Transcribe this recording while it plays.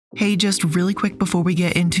Hey, just really quick before we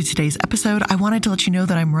get into today's episode, I wanted to let you know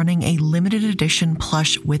that I'm running a limited edition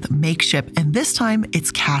plush with Makeship, and this time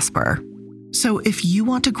it's Casper. So if you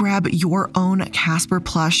want to grab your own Casper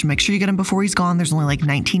plush, make sure you get him before he's gone. There's only like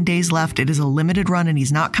 19 days left. It is a limited run and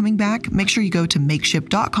he's not coming back. Make sure you go to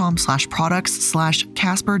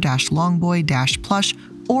makeship.com/products/casper-longboy-plush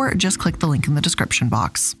or just click the link in the description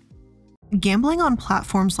box. Gambling on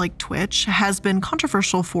platforms like Twitch has been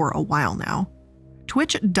controversial for a while now.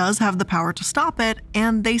 Twitch does have the power to stop it,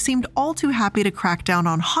 and they seemed all too happy to crack down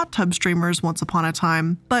on hot tub streamers once upon a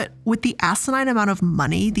time, but with the asinine amount of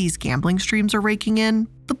money these gambling streams are raking in,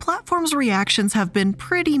 the platform's reactions have been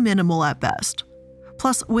pretty minimal at best.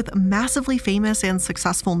 Plus, with massively famous and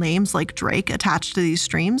successful names like Drake attached to these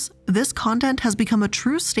streams, this content has become a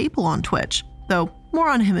true staple on Twitch, though more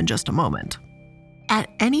on him in just a moment. At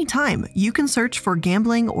any time, you can search for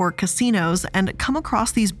gambling or casinos and come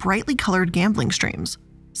across these brightly colored gambling streams.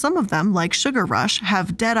 Some of them, like Sugar Rush,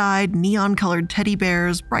 have dead-eyed, neon-colored teddy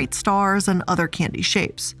bears, bright stars, and other candy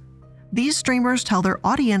shapes. These streamers tell their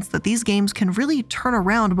audience that these games can really turn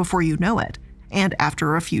around before you know it, and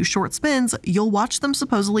after a few short spins, you'll watch them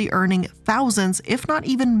supposedly earning thousands, if not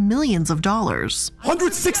even millions of dollars.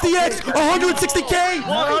 160x, 160k,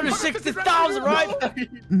 160,000, right?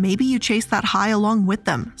 Maybe you chase that high along with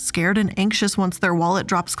them, scared and anxious once their wallet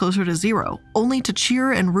drops closer to zero, only to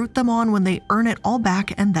cheer and root them on when they earn it all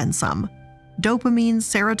back and then some. Dopamine,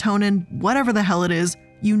 serotonin, whatever the hell it is,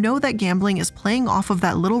 you know that gambling is playing off of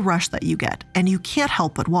that little rush that you get, and you can't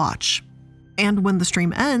help but watch. And when the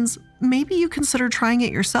stream ends, maybe you consider trying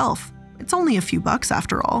it yourself. It's only a few bucks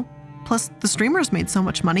after all. Plus, the streamers made so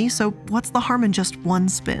much money, so what's the harm in just one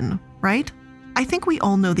spin, right? I think we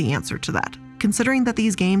all know the answer to that, considering that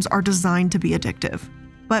these games are designed to be addictive.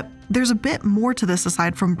 But there's a bit more to this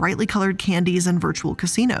aside from brightly colored candies and virtual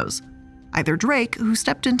casinos. Either Drake, who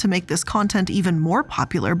stepped in to make this content even more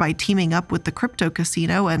popular by teaming up with the crypto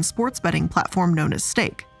casino and sports betting platform known as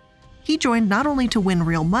Stake. He joined not only to win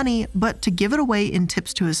real money, but to give it away in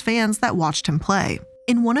tips to his fans that watched him play.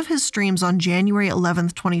 In one of his streams on January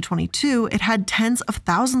 11th, 2022, it had tens of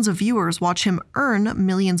thousands of viewers watch him earn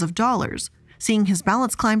millions of dollars, seeing his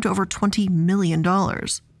balance climb to over $20 million.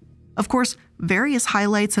 Of course, various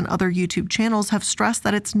highlights and other YouTube channels have stressed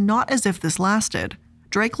that it's not as if this lasted.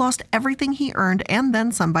 Drake lost everything he earned and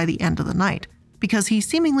then some by the end of the night, because he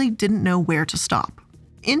seemingly didn't know where to stop.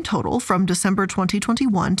 In total, from December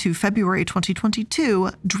 2021 to February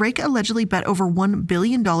 2022, Drake allegedly bet over $1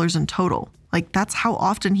 billion in total. Like, that's how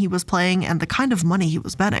often he was playing and the kind of money he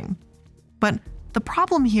was betting. But the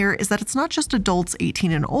problem here is that it's not just adults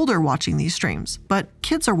 18 and older watching these streams, but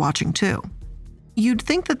kids are watching too. You'd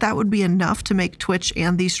think that that would be enough to make Twitch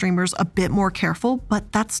and these streamers a bit more careful,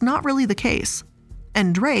 but that's not really the case.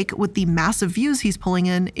 And Drake, with the massive views he's pulling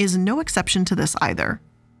in, is no exception to this either.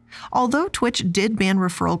 Although Twitch did ban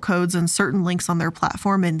referral codes and certain links on their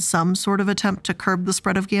platform in some sort of attempt to curb the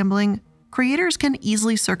spread of gambling, creators can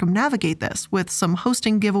easily circumnavigate this with some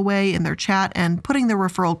hosting giveaway in their chat and putting their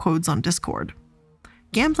referral codes on Discord.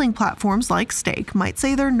 Gambling platforms like Stake might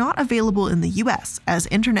say they're not available in the US, as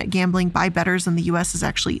internet gambling by bettors in the US is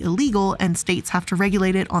actually illegal and states have to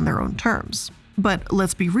regulate it on their own terms. But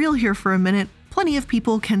let's be real here for a minute. Plenty of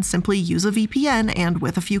people can simply use a VPN, and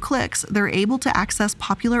with a few clicks, they're able to access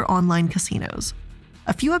popular online casinos.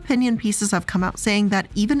 A few opinion pieces have come out saying that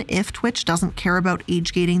even if Twitch doesn't care about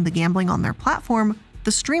age-gating the gambling on their platform,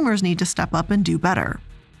 the streamers need to step up and do better.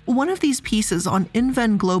 One of these pieces on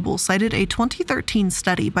Infamy Global cited a 2013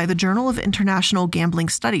 study by the Journal of International Gambling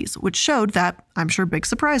Studies, which showed that, I'm sure big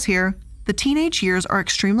surprise here, the teenage years are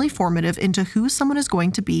extremely formative into who someone is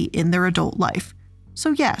going to be in their adult life.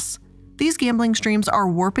 So yes, these gambling streams are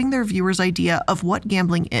warping their viewers' idea of what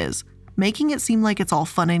gambling is, making it seem like it's all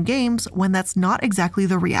fun and games when that's not exactly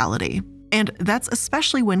the reality. And that's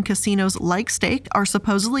especially when casinos like Stake are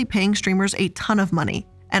supposedly paying streamers a ton of money,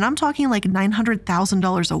 and I'm talking like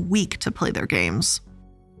 $900,000 a week to play their games.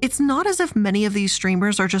 It's not as if many of these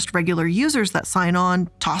streamers are just regular users that sign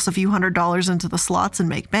on, toss a few $100s into the slots and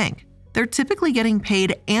make bank. They're typically getting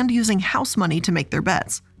paid and using house money to make their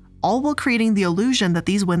bets, all while creating the illusion that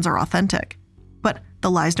these wins are authentic. But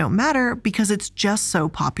the lies don't matter because it's just so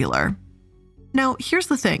popular. Now, here's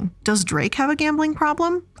the thing. Does Drake have a gambling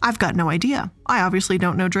problem? I've got no idea. I obviously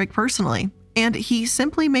don't know Drake personally. And he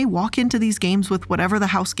simply may walk into these games with whatever the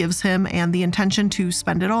house gives him and the intention to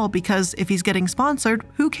spend it all because if he's getting sponsored,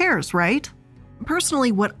 who cares, right?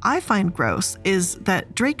 Personally, what I find gross is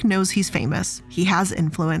that Drake knows he's famous, he has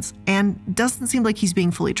influence, and doesn't seem like he's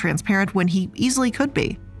being fully transparent when he easily could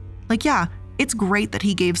be. Like, yeah, It's great that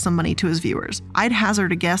he gave some money to his viewers. I'd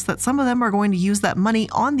hazard a guess that some of them are going to use that money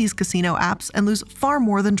on these casino apps and lose far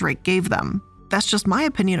more than Drake gave them. That's just my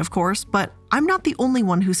opinion, of course, but I'm not the only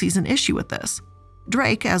one who sees an issue with this.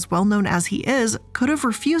 Drake, as well known as he is, could have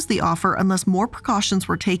refused the offer unless more precautions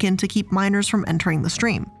were taken to keep minors from entering the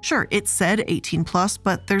stream. Sure, it said 18+,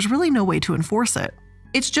 but there's really no way to enforce it.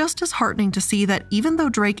 It's just disheartening to see that even though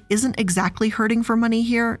Drake isn't exactly hurting for money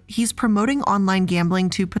here, he's promoting online gambling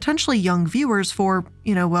to potentially young viewers for,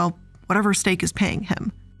 whatever stake is paying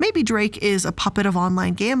him. Maybe Drake is a puppet of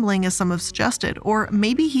online gambling, as some have suggested, or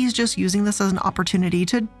maybe he's just using this as an opportunity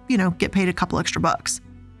to, get paid a couple extra bucks.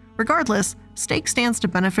 Regardless, Stake stands to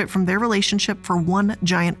benefit from their relationship for one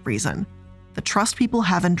giant reason: the trust people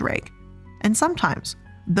have in Drake. And sometimes,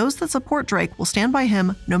 those that support Drake will stand by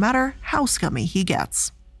him no matter how scummy he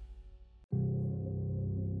gets.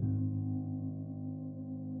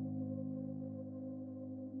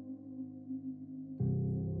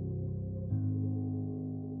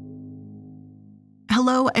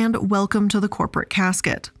 Hello and welcome to the Corporate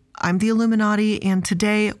Casket. I'm the iilluminaughtii, and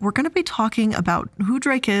today we're going to be talking about who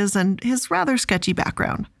Drake is and his rather sketchy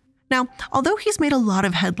background. Now, although he's made a lot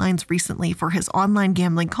of headlines recently for his online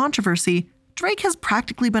gambling controversy, Drake has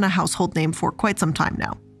practically been a household name for quite some time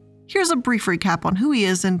now. Here's a brief recap on who he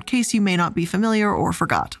is in case you may not be familiar or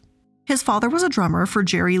forgot. His father was a drummer for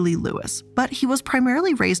Jerry Lee Lewis, but he was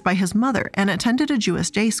primarily raised by his mother and attended a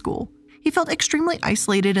Jewish day school. He felt extremely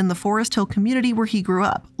isolated in the Forest Hill community where he grew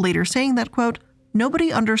up, later saying that, quote,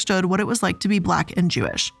 "Nobody understood what it was like to be Black and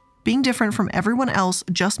Jewish. Being different from everyone else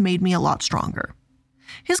just made me a lot stronger."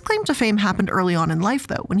 His claim to fame happened early on in life,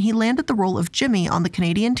 though, when he landed the role of Jimmy on the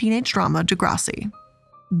Canadian teenage drama Degrassi.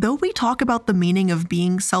 Though we talk about the meaning of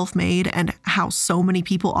being self-made and how so many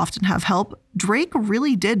people often have help, Drake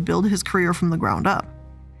really did build his career from the ground up.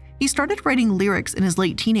 He started writing lyrics in his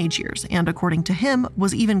late teenage years and, according to him,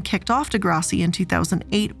 was even kicked off Degrassi in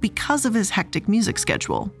 2008 because of his hectic music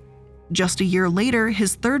schedule. Just a year later,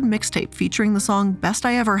 his third mixtape featuring the song Best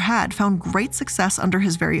I Ever Had found great success under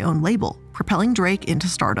his very own label, propelling Drake into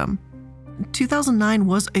stardom. 2009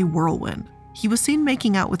 was a whirlwind. He was seen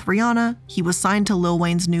making out with Rihanna, he was signed to Lil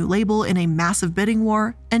Wayne's new label in a massive bidding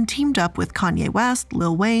war, and teamed up with Kanye West,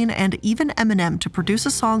 Lil Wayne, and even Eminem to produce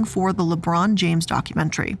a song for the LeBron James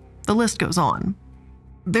documentary. The list goes on.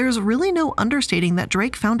 There's really no understating that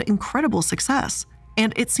Drake found incredible success.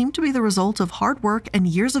 And it seemed to be the result of hard work and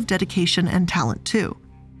years of dedication and talent too.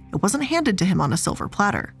 It wasn't handed to him on a silver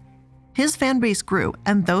platter. His fan base grew,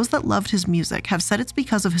 and those that loved his music have said it's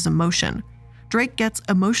because of his emotion. Drake gets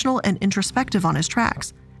emotional and introspective on his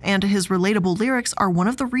tracks, and his relatable lyrics are one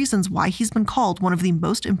of the reasons why he's been called one of the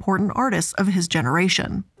most important artists of his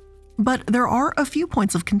generation. But there are a few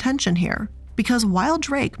points of contention here, because while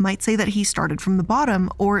Drake might say that he started from the bottom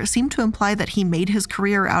or seem to imply that he made his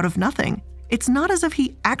career out of nothing, it's not as if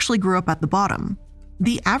he actually grew up at the bottom.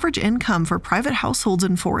 The average income for private households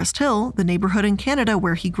in Forest Hill, the neighborhood in Canada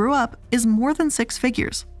where he grew up, is more than 6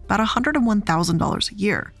 figures, about $101,000 a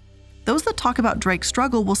year. Those that talk about Drake's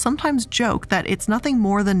struggle will sometimes joke that it's nothing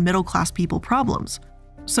more than middle-class people problems.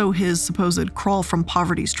 So his supposed crawl from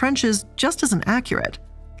poverty's trenches just isn't accurate.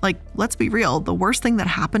 Like, let's be real, the worst thing that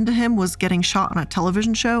happened to him was getting shot on a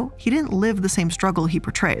television show. He didn't live the same struggle he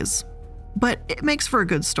portrays. But it makes for a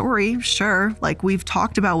good story, sure, like we've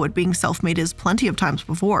talked about what being self-made is plenty of times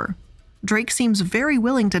before. Drake seems very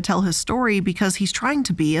willing to tell his story because he's trying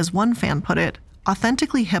to be, as one fan put it,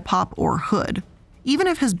 authentically hip-hop or hood, even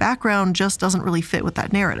if his background just doesn't really fit with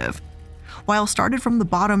that narrative. While started from the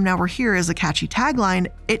bottom, now we're here is a catchy tagline,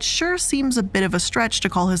 it sure seems a bit of a stretch to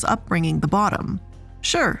call his upbringing the bottom.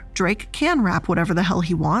 Sure, Drake can rap whatever the hell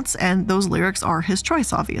he wants, and those lyrics are his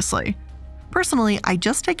choice, obviously. Personally, I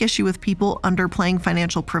just take issue with people underplaying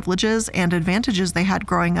financial privileges and advantages they had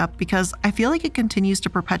growing up because I feel like it continues to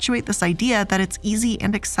perpetuate this idea that it's easy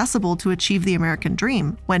and accessible to achieve the American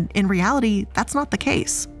dream, when in reality, that's not the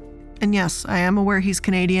case. And yes, I am aware he's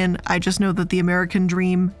Canadian, I just know that the American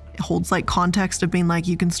dream holds like context of being like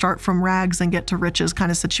you can start from rags and get to riches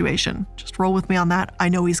kind of situation. Just roll with me on that, I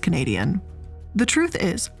know he's Canadian. The truth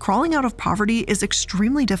is, crawling out of poverty is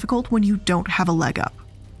extremely difficult when you don't have a leg up.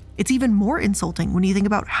 It's even more insulting when you think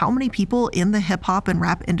about how many people in the hip-hop and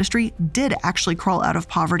rap industry did actually crawl out of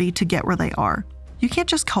poverty to get where they are. You can't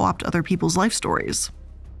just co-opt other people's life stories.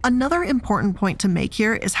 Another important point to make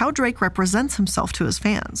here is how Drake represents himself to his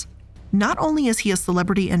fans. Not only is he a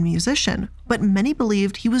celebrity and musician, but many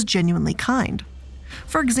believed he was genuinely kind.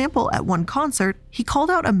 For example, at one concert, he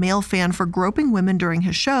called out a male fan for groping women during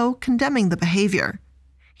his show, condemning the behavior.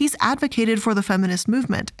 He's advocated for the feminist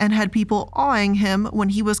movement and had people awing him when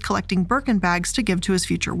he was collecting Birkin bags to give to his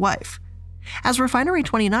future wife. As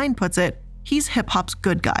Refinery29 puts it, he's hip-hop's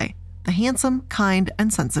good guy, the handsome, kind,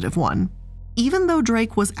 and sensitive one. Even though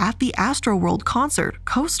Drake was at the Astroworld concert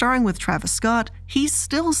co-starring with Travis Scott, he's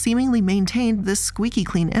still seemingly maintained this squeaky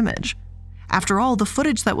clean image. After all, the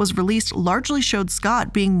footage that was released largely showed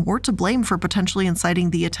Scott being more to blame for potentially inciting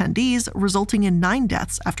the attendees, resulting in 9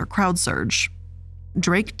 deaths after crowd surge.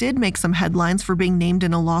 Drake did make some headlines for being named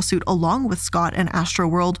in a lawsuit along with Scott and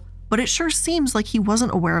Astroworld, but it sure seems like he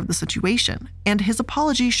wasn't aware of the situation, and his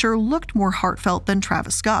apology sure looked more heartfelt than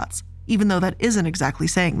Travis Scott's, even though that isn't exactly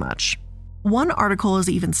saying much. One article has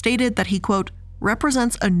even stated that he, quote,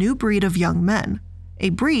 represents a new breed of young men, a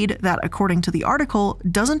breed that, according to the article,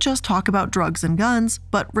 doesn't just talk about drugs and guns,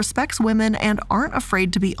 but respects women and aren't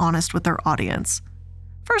afraid to be honest with their audience.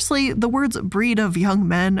 Firstly, the words breed of young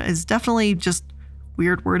men is definitely just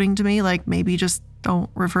weird wording to me, like maybe just don't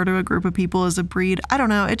refer to a group of people as a breed. I don't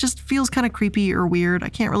know, it just feels kind of creepy or weird. I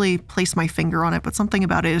can't really place my finger on it, but something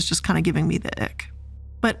about it is just kind of giving me the ick.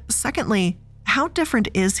 But secondly, how different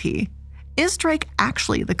is he? Is Drake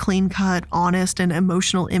actually the clean-cut, honest, and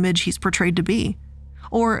emotional image he's portrayed to be?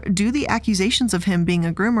 Or do the accusations of him being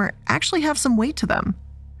a groomer actually have some weight to them?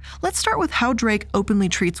 Let's start with how Drake openly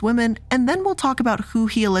treats women, and then we'll talk about who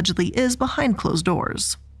he allegedly is behind closed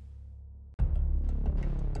doors.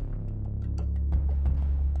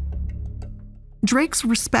 Drake's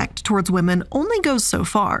respect towards women only goes so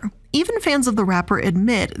far. Even fans of the rapper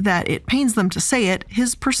admit that it pains them to say it,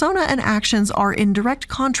 his persona and actions are in direct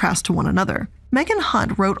contrast to one another. Megan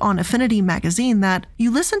Hunt wrote on Affinity magazine that you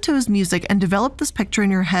listen to his music and develop this picture in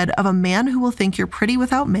your head of a man who will think you're pretty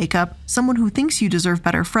without makeup, someone who thinks you deserve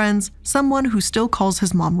better friends, someone who still calls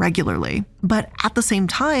his mom regularly. But at the same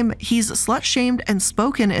time, he's slut-shamed and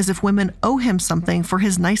spoken as if women owe him something for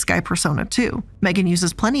his nice guy persona too. Megan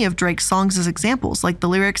uses plenty of Drake's songs as examples, like the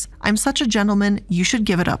lyrics, "I'm such a gentleman, you should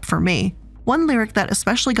give it up for me." One lyric that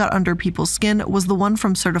especially got under people's skin was the one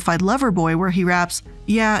from Certified Lover Boy where he raps,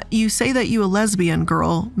 "Yeah, you say that you a lesbian,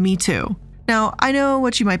 girl, me too." Now, I know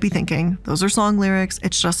what you might be thinking. Those are song lyrics,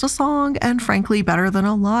 it's just a song, and frankly better than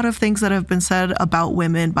a lot of things that have been said about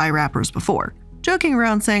women by rappers before. Joking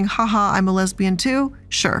around saying, haha, I'm a lesbian too?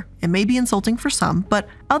 Sure, it may be insulting for some, but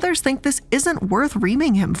others think this isn't worth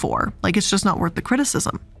reaming him for, like it's just not worth the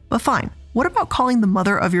criticism. But fine, what about calling the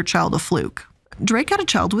mother of your child a fluke? Drake had a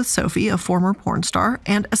child with Sophie, a former porn star,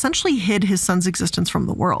 and essentially hid his son's existence from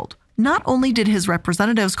the world. Not only did his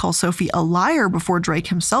representatives call Sophie a liar before Drake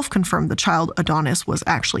himself confirmed the child Adonis was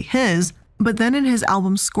actually his, but then in his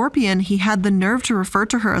album Scorpion, he had the nerve to refer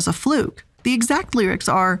to her as a fluke. The exact lyrics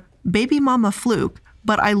are, "Baby mama fluke,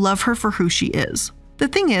 but I love her for who she is." The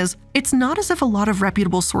thing is, it's not as if a lot of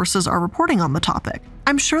reputable sources are reporting on the topic.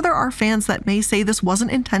 I'm sure there are fans that may say this wasn't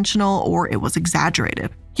intentional or it was exaggerated.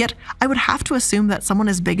 Yet, I would have to assume that someone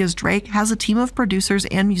as big as Drake has a team of producers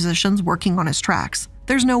and musicians working on his tracks.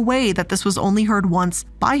 There's no way that this was only heard once,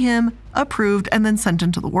 by him, approved, and then sent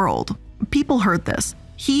into the world. People heard this.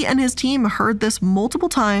 He and his team heard this multiple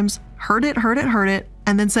times, heard it,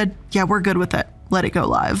 and then said, yeah, we're good with it. Let it go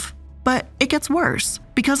live. But it gets worse,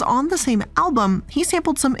 because on the same album, he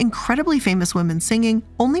sampled some incredibly famous women singing,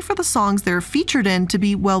 only for the songs they're featured in to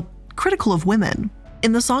be, well, critical of women.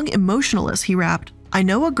 In the song Emotionless, he rapped, "I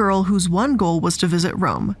know a girl whose one goal was to visit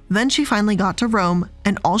Rome. Then she finally got to Rome,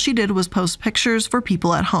 and all she did was post pictures for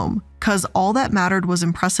people at home, 'cause all that mattered was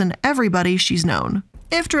impressing everybody she's known."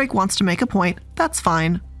 If Drake wants to make a point, that's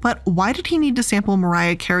fine, but why did he need to sample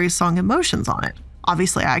Mariah Carey's song Emotions on it?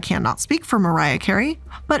 Obviously, I cannot speak for Mariah Carey,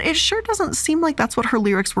 but it sure doesn't seem like that's what her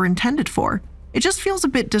lyrics were intended for. It just feels a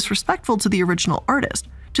bit disrespectful to the original artist,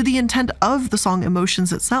 to the intent of the song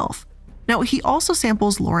Emotions itself. Now, he also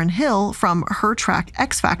samples Lauryn Hill from her track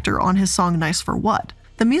X Factor on his song Nice for What.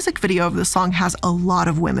 The music video of the song has a lot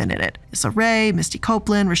of women in it. Issa Rae, Misty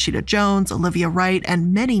Copeland, Rashida Jones, Olivia Wright,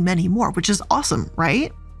 and many, many more, which is awesome,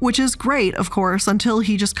 right? Which is great, of course, until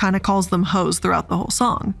he just kind of calls them hoes throughout the whole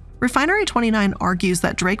song. Refinery29 argues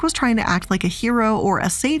that Drake was trying to act like a hero or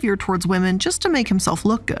a savior towards women just to make himself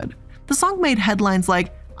look good. The song made headlines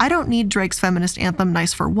like, "I don't need Drake's feminist anthem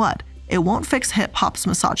Nice for What? It won't fix hip-hop's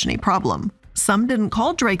misogyny problem." Some didn't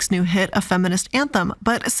call Drake's new hit a feminist anthem,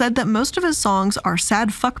 but said that most of his songs are sad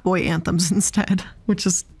fuckboy anthems instead, which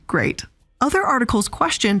is great. Other articles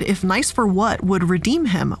questioned if Nice for What would redeem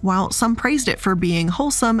him, while some praised it for being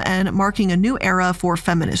wholesome and marking a new era for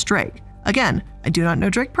feminist Drake. Again, I do not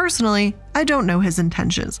know Drake personally, I don't know his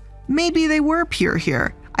intentions. Maybe they were pure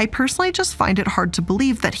here. I personally just find it hard to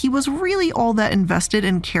believe that he was really all that invested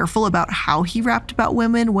and careful about how he rapped about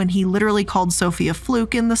women when he literally called Sophie a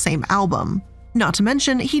fluke in the same album. Not to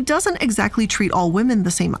mention, he doesn't exactly treat all women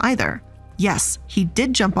the same either. Yes, he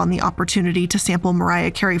did jump on the opportunity to sample Mariah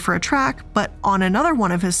Carey for a track, but on another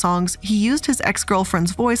one of his songs, he used his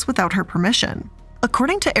ex-girlfriend's voice without her permission.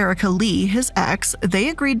 According to Erica Lee, his ex, they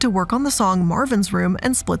agreed to work on the song Marvin's Room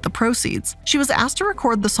and split the proceeds. She was asked to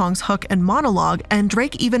record the song's hook and monologue, and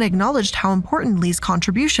Drake even acknowledged how important Lee's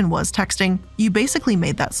contribution was, texting, "You basically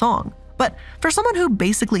made that song." But for someone who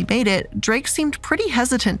basically made it, Drake seemed pretty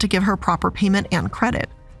hesitant to give her proper payment and credit.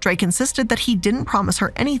 Drake insisted that he didn't promise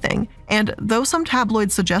her anything, and though some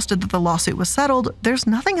tabloids suggested that the lawsuit was settled, there's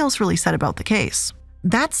nothing else really said about the case.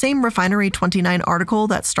 That same Refinery29 article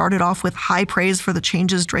that started off with high praise for the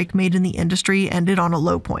changes Drake made in the industry ended on a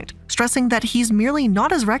low point, stressing that he's merely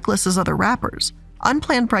not as reckless as other rappers.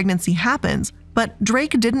 Unplanned pregnancy happens, but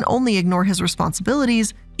Drake didn't only ignore his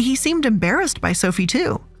responsibilities, he seemed embarrassed by Sophie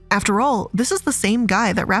too. After all, this is the same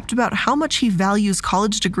guy that rapped about how much he values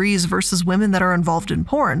college degrees versus women that are involved in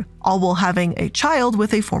porn, all while having a child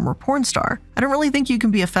with a former porn star. I don't really think you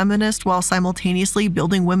can be a feminist while simultaneously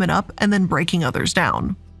building women up and then breaking others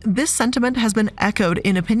down. This sentiment has been echoed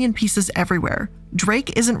in opinion pieces everywhere.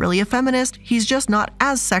 Drake isn't really a feminist, he's just not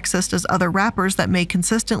as sexist as other rappers that may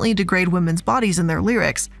consistently degrade women's bodies in their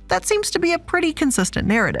lyrics. That seems to be a pretty consistent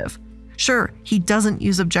narrative. Sure, he doesn't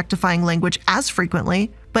use objectifying language as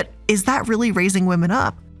frequently, but is that really raising women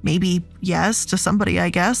up? Maybe yes, to somebody, I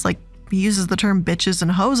guess. Like, he uses the term bitches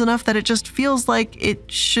and hoes enough that it just feels like it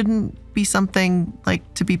shouldn't be something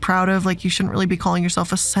like to be proud of. Like, you shouldn't really be calling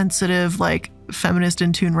yourself a sensitive, like, feminist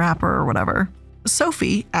in tune rapper or whatever.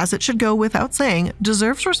 Sophie, as it should go without saying,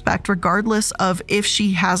 deserves respect regardless of if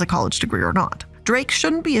she has a college degree or not. Drake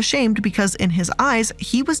shouldn't be ashamed because in his eyes,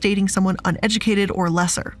 he was dating someone uneducated or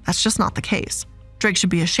lesser. That's just not the case. Drake should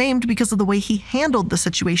be ashamed because of the way he handled the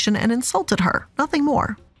situation and insulted her, nothing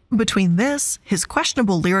more. Between this, his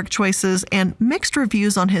questionable lyric choices, and mixed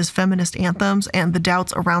reviews on his feminist anthems and the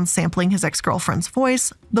doubts around sampling his ex-girlfriend's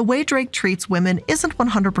voice, the way Drake treats women isn't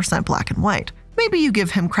 100% black and white. Maybe you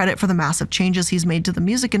give him credit for the massive changes he's made to the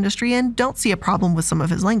music industry and don't see a problem with some of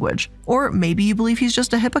his language. Or maybe you believe he's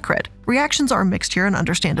just a hypocrite. Reactions are mixed here and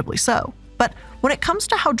understandably so. But when it comes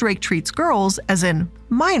to how Drake treats girls, as in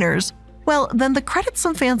minors, well, then the credit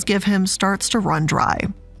some fans give him starts to run dry.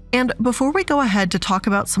 And before we go ahead to talk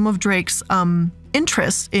about some of Drake's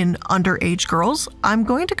interests in underage girls, I'm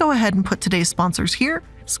going to go ahead and put today's sponsors here.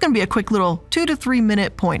 This is going to be a quick little 2 to 3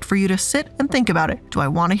 minute point for you to sit and think about it. Do I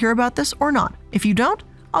want to hear about this or not? If you don't,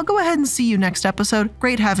 I'll go ahead and see you next episode.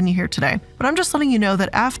 Great having you here today. But I'm just letting you know that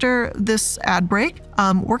after this ad break,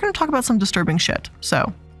 we're going to talk about some disturbing shit.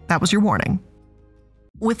 So that was your warning.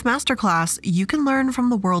 With Masterclass, you can learn from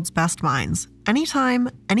the world's best minds, anytime,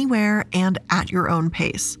 anywhere, and at your own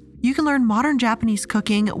pace. You can learn modern Japanese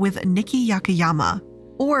cooking with Nikki Yakayama,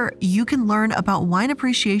 or you can learn about wine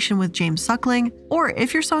appreciation with James Suckling, or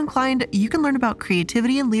if you're so inclined, you can learn about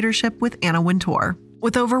creativity and leadership with Anna Wintour.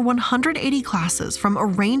 With over 180 classes from a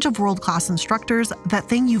range of world-class instructors, that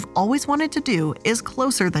thing you've always wanted to do is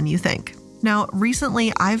closer than you think. Now,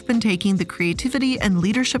 recently, I've been taking the creativity and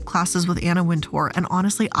leadership classes with Anna Wintour, and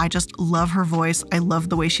honestly, I just love her voice. I love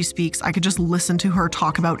the way she speaks. I could just listen to her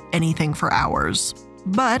talk about anything for hours.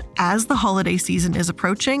 But as the holiday season is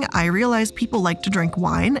approaching, I realize people like to drink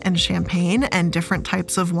wine and champagne and different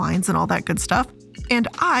types of wines and all that good stuff. And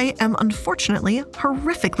I am unfortunately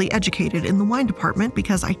horrifically educated in the wine department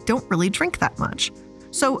because I don't really drink that much.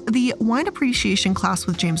 So the wine appreciation class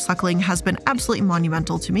with James Suckling has been absolutely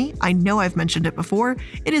monumental to me. I know I've mentioned it before.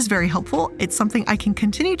 It is very helpful. It's something I can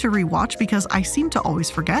continue to rewatch because I seem to always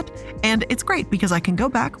forget. And it's great because I can go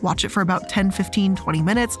back, watch it for about 10, 15, 20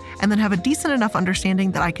 minutes, and then have a decent enough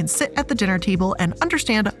understanding that I can sit at the dinner table and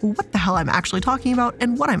understand what the hell I'm actually talking about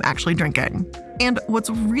and what I'm actually drinking. And what's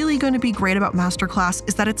really going to be great about Masterclass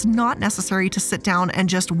is that it's not necessary to sit down and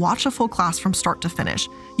just watch a full class from start to finish.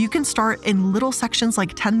 You can start in little sections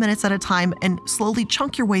like 10 minutes at a time and slowly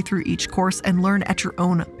chunk your way through each course and learn at your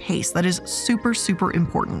own pace. That is super, super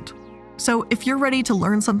important. So if you're ready to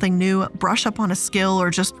learn something new, brush up on a skill, or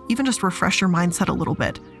even just refresh your mindset a little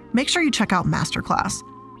bit, make sure you check out Masterclass.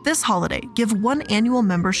 This holiday, give one annual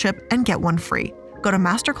membership and get one free. Go to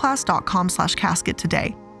masterclass.com/casket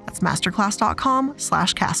today. That's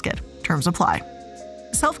masterclass.com/casket. Terms apply.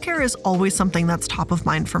 Self-care is always something that's top of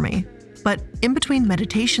mind for me. But in between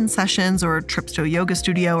meditation sessions or trips to a yoga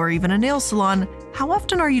studio or even a nail salon, how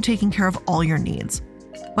often are you taking care of all your needs?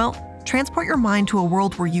 Well, transport your mind to a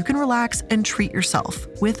world where you can relax and treat yourself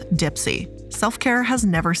with Dipsea. Self-care has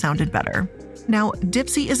never sounded better. Now,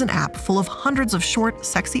 Dipsea is an app full of hundreds of short,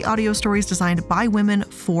 sexy audio stories designed by women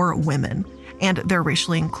for women. And they're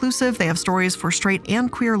racially inclusive, they have stories for straight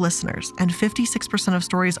and queer listeners, and 56% of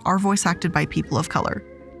stories are voice acted by people of color.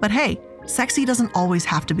 But hey, Sexy doesn't always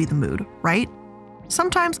have to be the mood, right?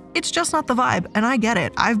 Sometimes it's just not the vibe, and I get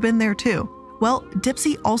it, I've been there too. Well,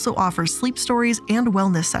 Dipsea also offers sleep stories and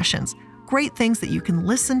wellness sessions, great things that you can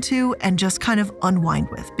listen to and just kind of unwind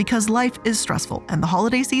with, because life is stressful, and the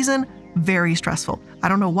holiday season, very stressful. I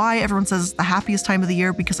don't know why everyone says it's the happiest time of the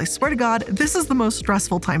year, because I swear to God, this is the most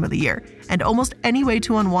stressful time of the year, and almost any way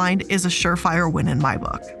to unwind is a surefire win in my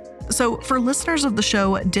book. So for listeners of the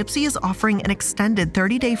show, Dipsea is offering an extended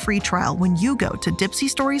 30-day free trial when you go to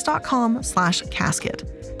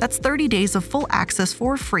dipseastories.com/casket. That's 30 days of full access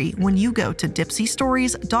for free when you go to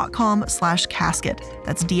dipseastories.com/casket.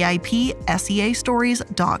 That's DIPSEA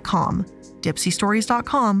stories.com.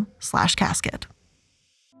 dipseastories.com/casket.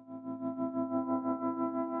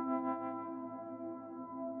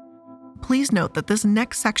 Please note that this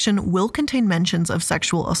next section will contain mentions of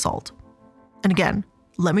sexual assault. And again,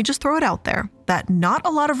 let me just throw it out there that not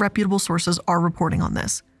a lot of reputable sources are reporting on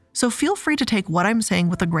this, so feel free to take what I'm saying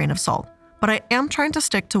with a grain of salt, but I am trying to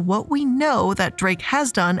stick to what we know that Drake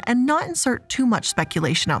has done and not insert too much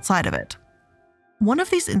speculation outside of it. One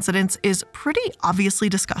of these incidents is pretty obviously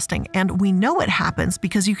disgusting, and we know it happens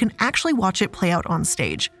because you can actually watch it play out on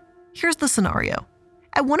stage. Here's the scenario.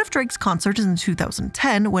 At one of Drake's concerts in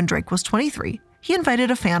 2010, when Drake was 23, he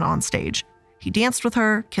invited a fan on stage. He danced with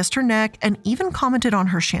her, kissed her neck, and even commented on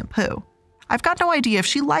her shampoo. I've got no idea if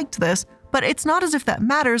she liked this, but it's not as if that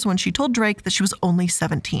matters when she told Drake that she was only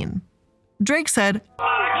 17. Drake said,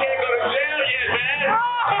 I can't go to jail yet, man.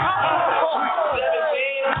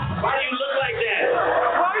 17? Why do you look like that?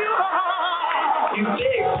 You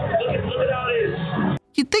dick. Look at how it is.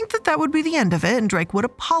 You'd think that that would be the end of it and Drake would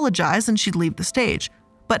apologize and she'd leave the stage.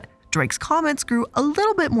 But Drake's comments grew a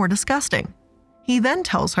little bit more disgusting. He then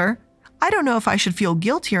tells her, I don't know if I should feel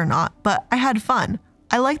guilty or not, but I had fun.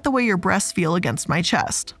 I like the way your breasts feel against my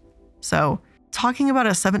chest. So, talking about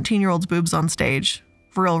a 17-year-old's boobs on stage,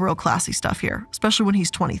 real classy stuff here, especially when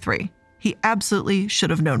he's 23. He absolutely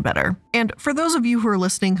should have known better. And for those of you who are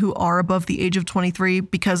listening who are above the age of 23,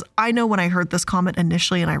 because I know when I heard this comment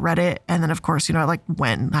initially and I read it, and then of course, I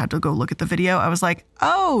had to go look at the video, I was like,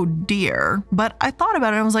 oh dear. But I thought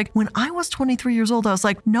about it and I was like, when I was 23 years old, I was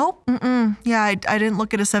like, nope, yeah, I didn't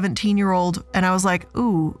look at a 17-year-old and I was like,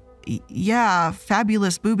 ooh, yeah,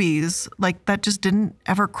 fabulous boobies. Like that just didn't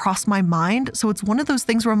ever cross my mind. So it's one of those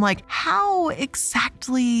things where I'm like, how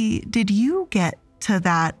exactly did you get to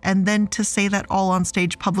that, and then to say that all on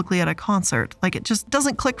stage publicly at a concert? Like it just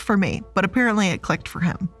doesn't click for me, but apparently it clicked for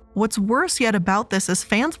him. What's worse yet about this is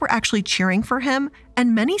fans were actually cheering for him,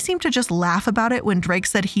 and many seemed to just laugh about it when Drake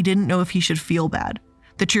said he didn't know if he should feel bad.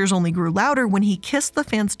 The cheers only grew louder when he kissed the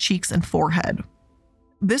fans' cheeks and forehead.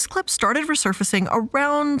 This clip started resurfacing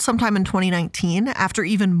around sometime in 2019 after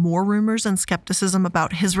even more rumors and skepticism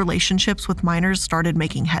about his relationships with minors started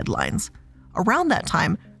making headlines. Around that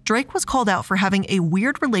time, Drake was called out for having a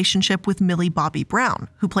weird relationship with Millie Bobby Brown,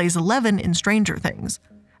 who plays Eleven in Stranger Things.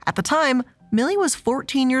 At the time, Millie was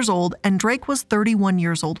 14 years old and Drake was 31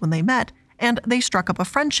 years old when they met, and they struck up a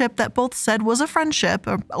friendship that both said was a friendship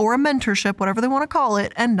or a mentorship, whatever they want to call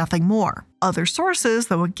it, and nothing more. Other sources,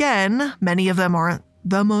 though again, many of them aren't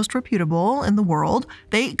the most reputable in the world,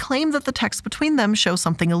 they claim that the text between them show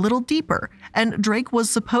something a little deeper, and Drake was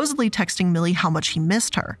supposedly texting Millie how much he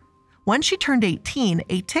missed her. When she turned 18,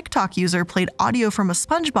 a TikTok user played audio from a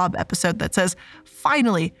SpongeBob episode that says,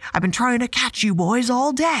 "Finally, I've been trying to catch you boys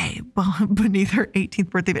all day," beneath her 18th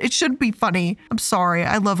birthday. It should be funny. I'm sorry.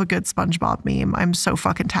 I love a good SpongeBob meme. I'm so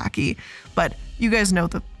fucking tacky. But you guys know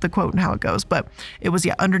the quote and how it goes. But it was,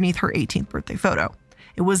 underneath her 18th birthday photo.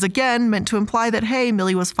 It was again meant to imply that, hey,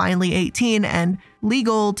 Millie was finally 18 and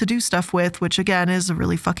legal to do stuff with, which again is a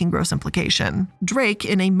really fucking gross implication. Drake,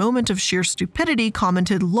 in a moment of sheer stupidity,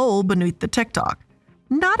 commented "lol" beneath the TikTok.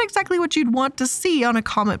 Not exactly what you'd want to see on a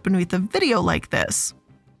comment beneath a video like this.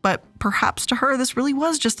 But perhaps to her, this really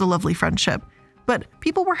was just a lovely friendship. But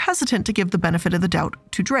people were hesitant to give the benefit of the doubt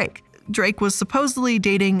to Drake. Drake was supposedly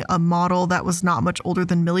dating a model that was not much older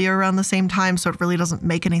than Millie around the same time, so it really doesn't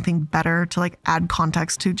make anything better to add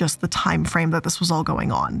context to just the time frame that this was all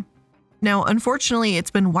going on. Now, unfortunately,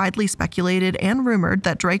 it's been widely speculated and rumored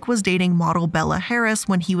that Drake was dating model Bella Harris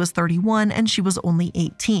when he was 31 and she was only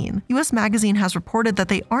 18. US Magazine has reported that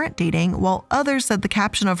they aren't dating, while others said the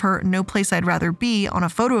caption of her "No place I'd rather be" on a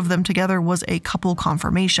photo of them together was a couple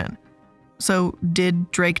confirmation. So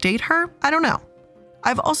did Drake date her? I don't know.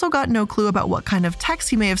 I've also got no clue about what kind of text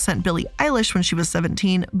he may have sent Billie Eilish when she was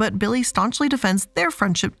 17, but Billie staunchly defends their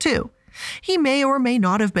friendship too. He may or may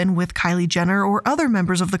not have been with Kylie Jenner or other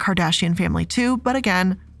members of the Kardashian family too, but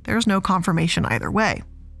again, there's no confirmation either way.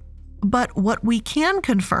 But what we can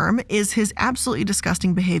confirm is his absolutely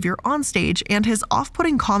disgusting behavior on stage and his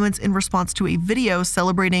off-putting comments in response to a video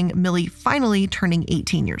celebrating Millie finally turning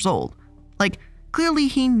 18 years old. Like, clearly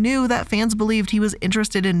he knew that fans believed he was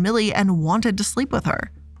interested in Millie and wanted to sleep with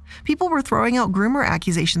her. People were throwing out groomer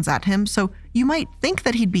accusations at him, so you might think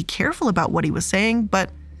that he'd be careful about what he was saying,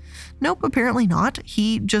 but nope, apparently not.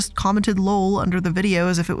 He just commented lol under the video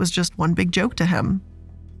as if it was just one big joke to him.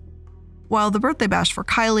 While the birthday bash for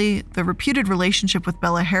Kylie, the reputed relationship with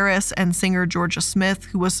Bella Harris and singer Georgia Smith,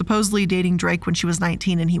 who was supposedly dating Drake when she was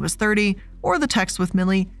 19 and he was 30, or the text with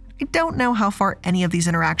Millie, I don't know how far any of these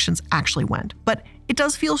interactions actually went, but it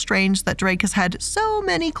does feel strange that Drake has had so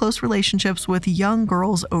many close relationships with young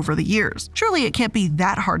girls over the years. Surely it can't be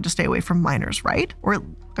that hard to stay away from minors, right? Or,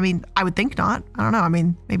 I mean, I would think not. I don't know. I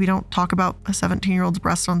mean, maybe don't talk about a 17-year-old's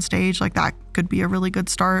breasts on stage. Like, that could be a really good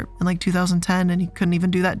start in like 2010, and he couldn't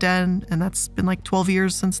even do that then, and that's been like 12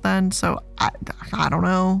 years since then, so I don't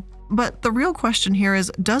know. But the real question here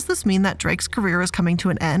is, does this mean that Drake's career is coming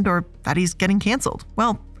to an end or that he's getting canceled?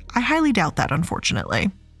 Well, I highly doubt that,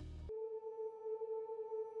 unfortunately.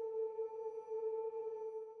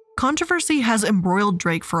 Controversy has embroiled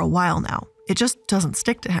Drake for a while now. It just doesn't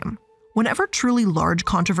stick to him. Whenever truly large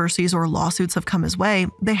controversies or lawsuits have come his way,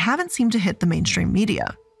 they haven't seemed to hit the mainstream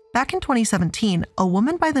media. Back in 2017, a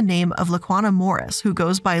woman by the name of Laquana Morris, who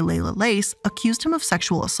goes by Layla Lace, accused him of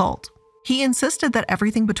sexual assault. He insisted that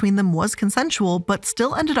everything between them was consensual, but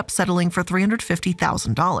still ended up settling for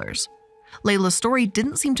 $350,000. Layla's story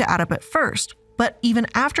didn't seem to add up at first, but even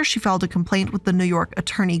after she filed a complaint with the New York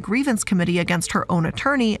Attorney Grievance Committee against her own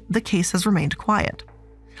attorney, the case has remained quiet.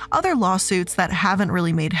 Other lawsuits that haven't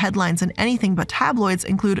really made headlines in anything but tabloids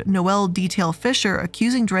include Noel Detail Fisher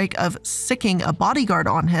accusing Drake of sicking a bodyguard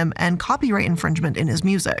on him and copyright infringement in his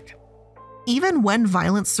music. Even when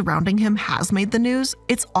violence surrounding him has made the news,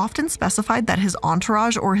 it's often specified that his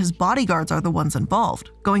entourage or his bodyguards are the ones involved,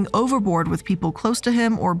 going overboard with people close to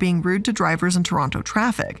him or being rude to drivers in Toronto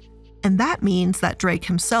traffic. And that means that Drake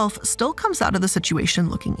himself still comes out of the situation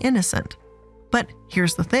looking innocent. But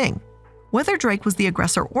here's the thing. Whether Drake was the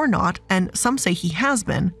aggressor or not, and some say he has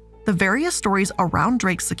been, the various stories around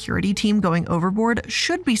Drake's security team going overboard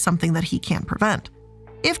should be something that he can't prevent.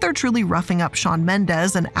 If they're truly roughing up Shawn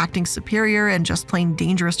Mendes and acting superior and just plain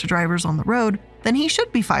dangerous to drivers on the road, then he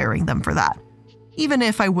should be firing them for that. Even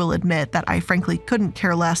if I will admit that I frankly couldn't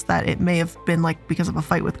care less that it may have been like because of a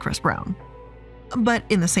fight with Chris Brown. But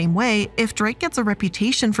in the same way, if Drake gets a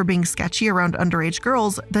reputation for being sketchy around underage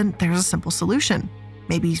girls, then there's a simple solution.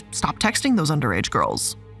 Maybe stop texting those underage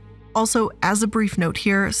girls. Also, as a brief note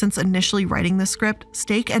here, since initially writing this script,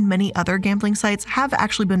 Stake and many other gambling sites have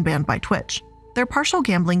actually been banned by Twitch. Their partial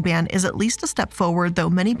gambling ban is at least a step forward, though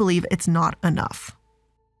many believe it's not enough.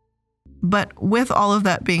 But with all of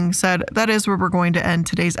that being said, that is where we're going to end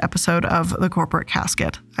today's episode of The Corporate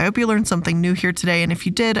Casket. I hope you learned something new here today, and if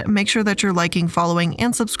you did, make sure that you're liking, following,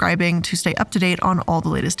 and subscribing to stay up to date on all the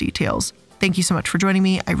latest details. Thank you so much for joining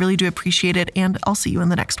me. I really do appreciate it, and I'll see you in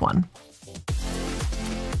the next one.